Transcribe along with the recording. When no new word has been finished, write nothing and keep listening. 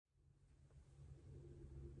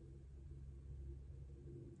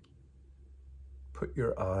put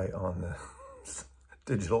your eye on the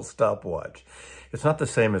digital stopwatch. It's not the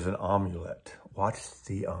same as an amulet. Watch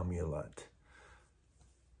the amulet.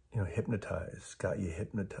 You know, hypnotized, got you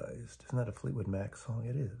hypnotized. Isn't that a Fleetwood Mac song?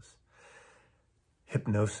 It is.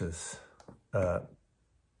 Hipgnosis,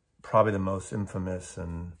 probably the most infamous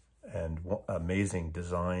and amazing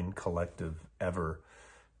design collective ever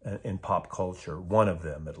in pop culture. One of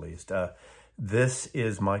them, at least. This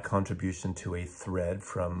is my contribution to a thread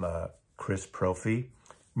from Chris Profey.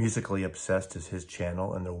 Musically Obsessed is his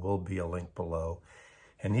channel, and there will be a link below.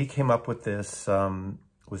 And he came up with this.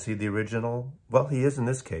 Was he the original? Well, he is in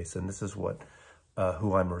this case, and this is what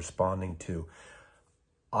who I'm responding to.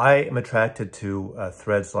 I am attracted to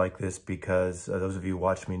threads like this because those of you who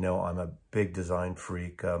watch me know I'm a big design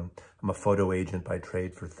freak. I'm a photo agent by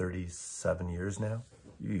trade for 37 years now.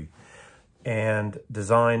 And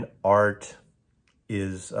design art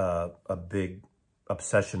is a big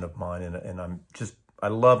obsession of mine, and I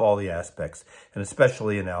love all the aspects, and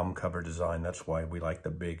especially in album cover design. That's why we like the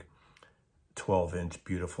big 12-inch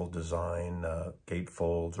beautiful design,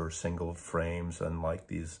 gatefolds or single frames, unlike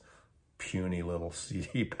these puny little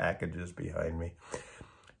CD packages behind me.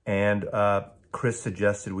 And Chris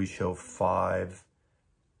suggested we show 5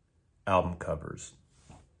 album covers.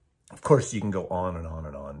 Of course, you can go on and on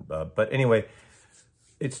and on. But anyway,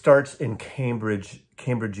 it starts in Cambridge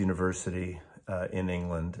University in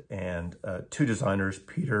England, and 2 designers,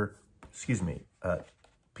 Peter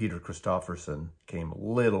Christopherson came a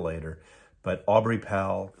little later, but Aubrey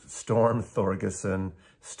Powell, Storm Thorgerson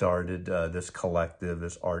started this collective,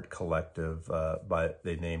 this art collective,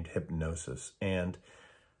 they named Hipgnosis. And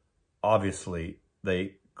obviously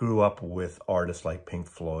they grew up with artists like Pink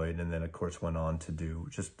Floyd, and then of course went on to do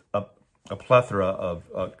just a plethora of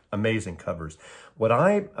amazing covers. What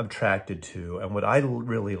I'm attracted to, and what I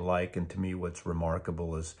really like, and to me what's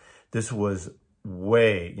remarkable, is this was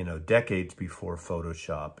way, decades before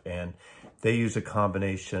Photoshop. And they use a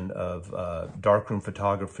combination of darkroom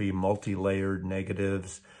photography, multi-layered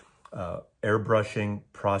negatives, airbrushing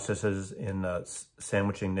processes in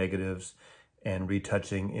sandwiching negatives, and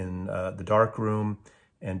retouching in the darkroom,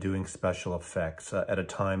 and doing special effects at a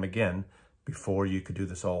time, again, before you could do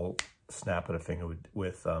this all snap of a finger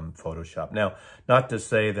with Photoshop. Now, not to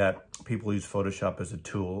say that people use Photoshop as a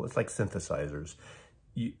tool. It's like synthesizers.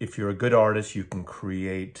 If you're a good artist, you can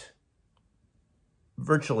create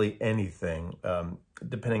virtually anything,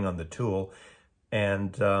 depending on the tool,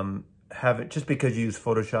 and have it, just because you use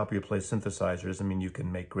Photoshop or you play synthesizers doesn't mean you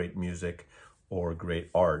can make great music or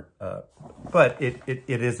great art. But it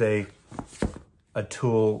is a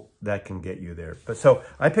tool that can get you there. But so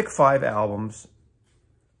I picked 5 albums,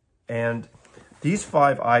 and these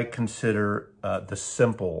 5 I consider the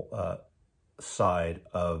simple side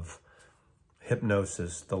of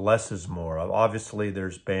Hipgnosis. The less is more. Obviously,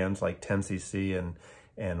 there's bands like 10cc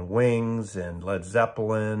and Wings and Led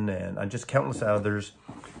Zeppelin and just countless others.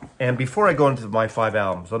 And before I go into my 5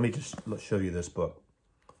 albums, let me just show you this book.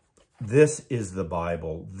 This is the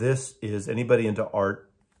Bible. This is anybody into art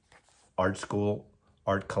school,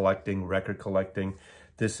 art collecting, record collecting.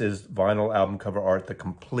 This is vinyl album cover art. The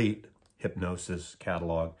complete Hipgnosis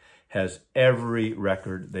catalog has every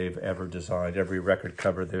record they've ever designed, every record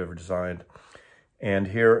cover they've ever designed. And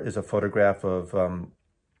here is a photograph of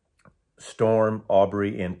Storm,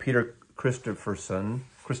 Aubrey, and Peter Christopherson,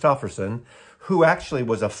 who actually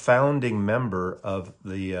was a founding member of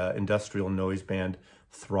the industrial noise band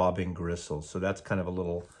Throbbing Gristle. So that's kind of a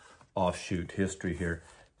little offshoot history here.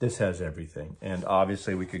 This has everything. And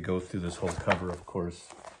obviously we could go through this whole cover. Of course,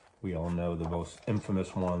 we all know the most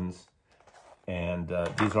infamous ones. And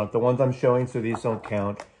these aren't the ones I'm showing, so these don't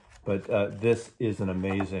count. But this is an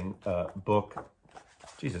amazing book.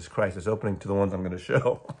 Jesus Christ, it's opening to the ones I'm going to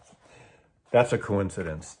show. That's a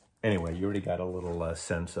coincidence. Anyway, you already got a little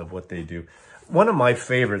sense of what they do. One of my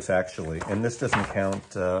favorites, actually, and this doesn't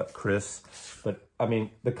count, Chris, but I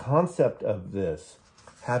mean, the concept of this,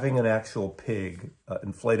 having an actual pig,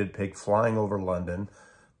 inflated pig, flying over London,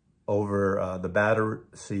 over the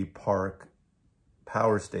Battersea Park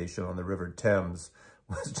power station on the River Thames,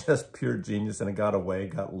 was just pure genius, and it got away,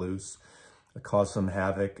 got loose. It caused some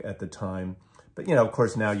havoc at the time. But, of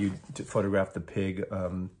course, now you photograph the pig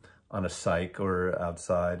on a cyc or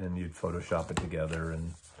outside, and you'd Photoshop it together.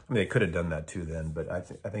 And I mean, they could have done that too then, but I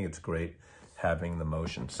think it's great having the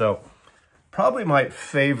motion. So probably my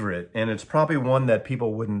favorite, and it's probably one that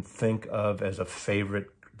people wouldn't think of as a favorite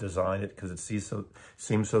design, because it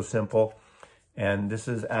seems so simple. And this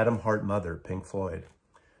is Atom Heart Mother, Pink Floyd.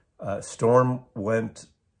 Storm went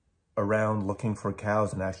around looking for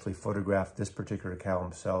cows and actually photographed this particular cow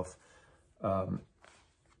himself. Now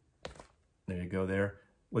There you go there.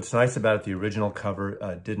 What's nice about it, the original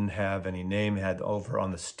cover didn't have any name. It had over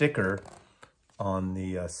on the sticker, on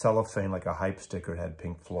the cellophane, like a hype sticker, it had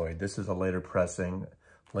Pink Floyd. This is a later pressing,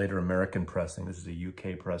 later American pressing. This is a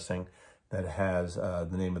UK pressing that has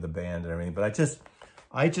the name of the band and everything. But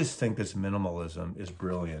I just think this minimalism is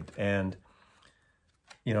brilliant. And,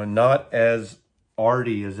 you know, not as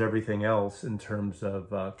arty as everything else in terms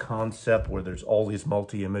of concept, where there's all these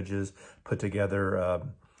multi-images put together,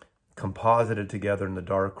 composited together in the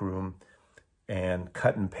darkroom and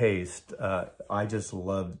cut and paste. I just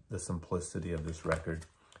love the simplicity of this record,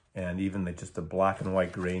 and even just the black and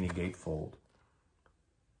white grainy gatefold.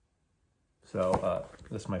 So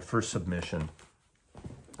that's my first submission.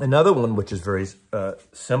 Another one, which is very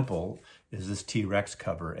simple, is this T-Rex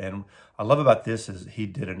cover. And I love about this is he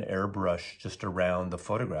did an airbrush just around the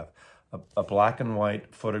photograph. A black and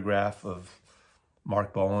white photograph of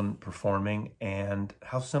Mark Bolan performing, and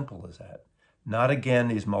how simple is that? Not, again,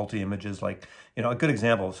 these multi-images like, you know, a good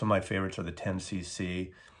example of some of my favorites are the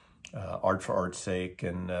 10cc, Art for Art's Sake,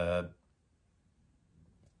 and, oh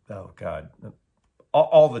God,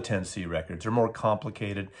 all the 10C records are more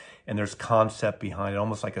complicated, and there's concept behind it,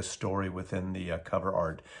 almost like a story within the cover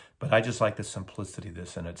art. But I just like the simplicity of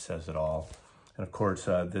this, and it says it all. And of course,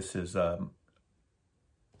 this is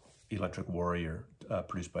Electric Warrior,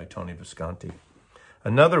 produced by Tony Visconti.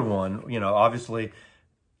 Another one, you know, obviously,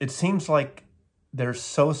 it seems like they're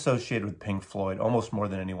so associated with Pink Floyd, almost more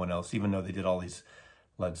than anyone else, even though they did all these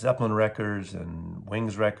Led Zeppelin records and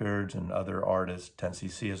Wings records and other artists,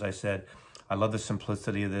 10cc, as I said. I love the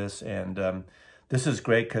simplicity of this, and this is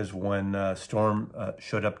great because when Storm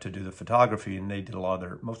showed up to do the photography, and they did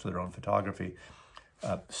most of their own photography,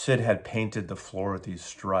 Sid had painted the floor with these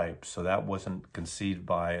stripes, so that wasn't conceived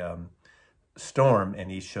by Storm,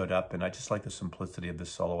 and he showed up, and I just like the simplicity of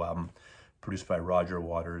this solo album, produced by Roger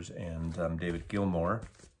Waters and David Gilmour.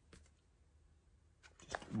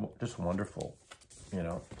 Just wonderful, you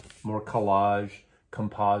know. More collage,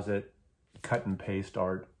 composite, cut and paste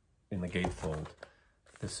art in the gatefold.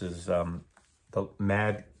 This is the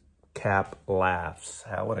Madcap Laughs.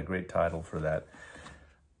 What a great title for that.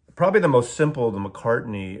 Probably the most simple of the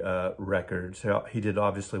McCartney records. He did,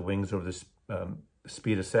 obviously, Wings Over the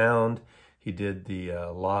Speed of Sound. He did the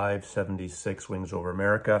live 76 Wings Over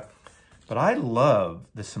America. But I love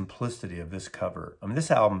the simplicity of this cover. I mean, this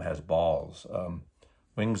album has balls.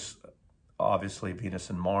 Wings, obviously, Venus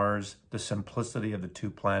and Mars. The simplicity of the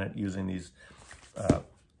two-planet using these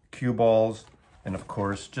cue balls. And, of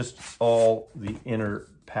course, just all the inner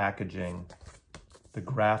packaging, the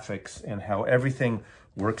graphics, and how everything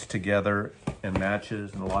works together and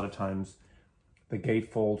matches. And a lot of times, the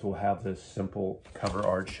gatefolds will have this simple cover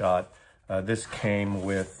art shot. This came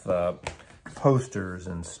with posters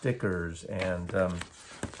and stickers, and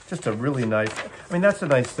just a really nice, I mean, that's the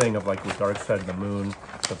nice thing of, like, with Dark Side of the Moon,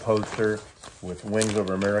 the poster with Wings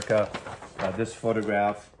Over America. This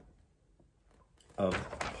photograph of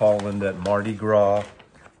Paul and Linda at Mardi Gras,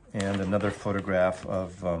 and another photograph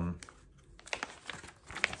of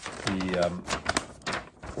the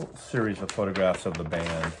series of photographs of the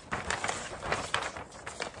band.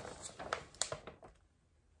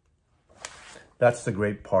 That's the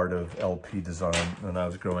great part of LP design when I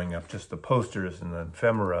was growing up, just the posters and the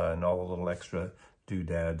ephemera and all the little extra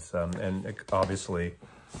doodads. And obviously,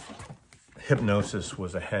 Hipgnosis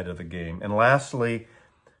was ahead of the game. And lastly,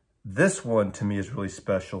 this one to me is really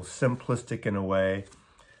special, simplistic in a way.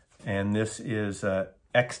 And this is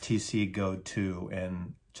XTC Go 2,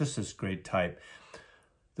 and just this great type.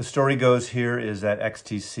 The story goes here is that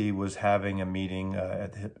XTC was having a meeting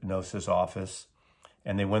at the Hipgnosis office,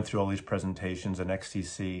 and they went through all these presentations, and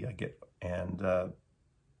XTC,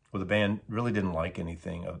 the band really didn't like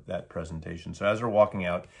anything of that presentation. So as they're walking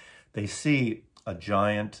out, they see a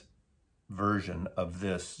giant version of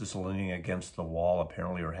this just leaning against the wall,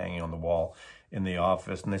 apparently, or hanging on the wall in the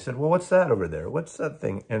office. And they said, well, what's that over there? What's that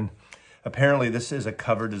thing? And apparently this is a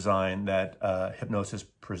cover design that Hipgnosis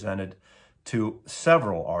presented to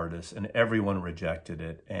several artists, and everyone rejected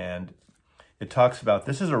it. And it talks about,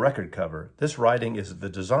 this is a record cover. This writing is the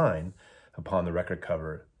design upon the record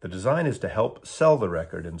cover. The design is to help sell the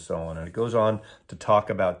record and so on. And it goes on to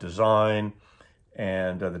talk about design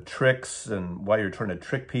and the tricks and why you're trying to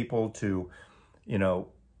trick people to, you know,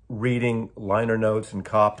 reading liner notes and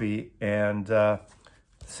copy. And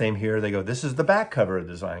same here, they go, this is the back cover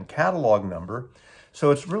design, catalog number.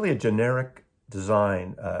 So it's really a generic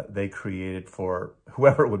design they created for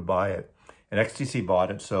whoever would buy it. And XTC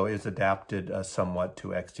bought it, so it's adapted somewhat to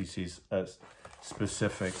XTC's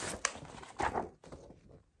specific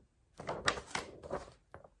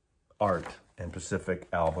art and Pacific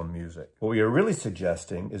album music. What we are really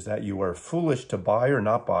suggesting is that you are foolish to buy or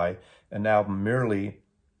not buy an album merely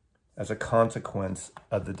as a consequence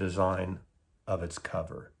of the design of its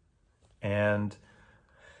cover. And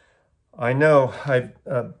I know I've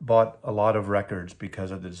bought a lot of records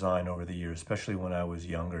because of the design over the years, especially when I was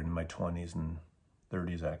younger, in my 20s and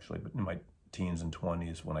 30s actually, but in my teens and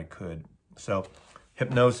 20s when I could. So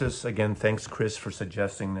Hipgnosis, again, thanks Chris for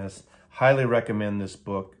suggesting this. Highly recommend this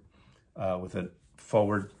book with a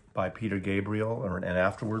forward by Peter Gabriel, or an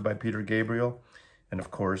afterword by Peter Gabriel. And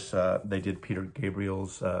of course, they did Peter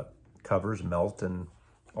Gabriel's covers, Melt, and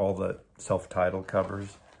all the self-titled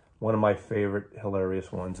covers. One of my favorite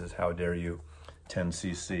hilarious ones is How Dare You,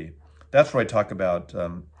 10cc. That's where I talk about,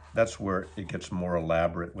 that's where it gets more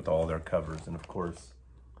elaborate with all their covers. And of course,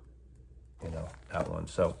 you know, that one.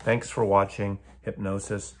 So thanks for watching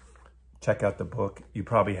Hipgnosis. Check out the book. You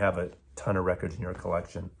probably have a ton of records in your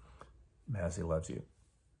collection. Mazzy loves you.